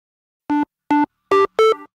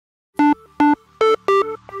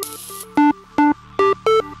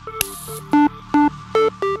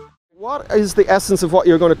What is the essence of what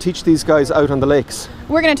you're going to teach these guys out on the lakes?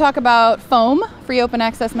 We're going to talk about FOAM, free open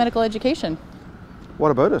access medical education. What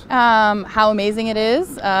about it? How amazing it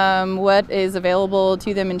is, what is available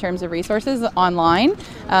to them in terms of resources online,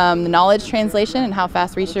 the knowledge translation and how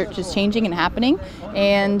fast research is changing and happening,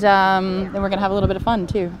 and then we're going to have a little bit of fun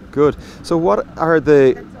too. Good. So what are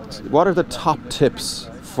the top tips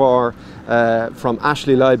for from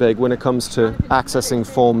Ashley Leibig when it comes to accessing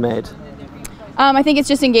FOAM Med? I think it's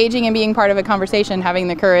just engaging and being part of a conversation, having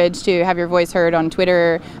the courage to have your voice heard on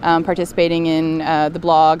Twitter, participating in the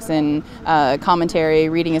blogs and commentary,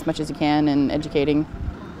 reading as much as you can, and educating.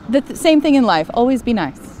 The same thing in life, always be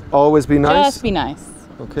nice. Always be nice? Just be nice.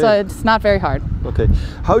 Okay. So it's not very hard. Okay.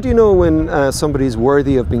 How do you know when somebody's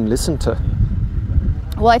worthy of being listened to?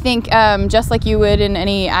 Well, I think just like you would in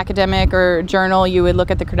any academic or journal, you would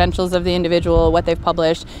look at the credentials of the individual, what they've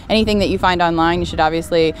published. Anything that you find online, you should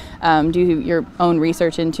obviously do your own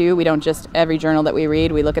research into. We don't just, every journal that we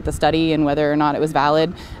read, we look at the study and whether or not it was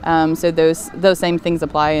valid. So those same things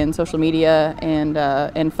apply in social media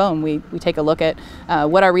and FOAM. We take a look at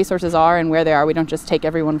what our resources are and where they are. We don't just take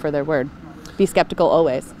everyone for their word. Be skeptical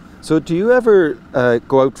always. So do you ever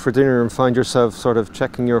go out for dinner and find yourself sort of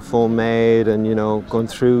checking your FOAM Med and, you know, going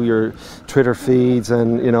through your Twitter feeds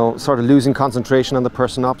and, you know, sort of losing concentration on the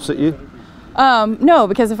person opposite you? No,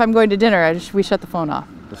 because if I'm going to dinner, we shut the phone off.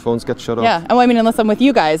 The phones get shut off? Yeah, well, I mean, unless I'm with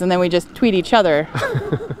you guys and then we just tweet each other.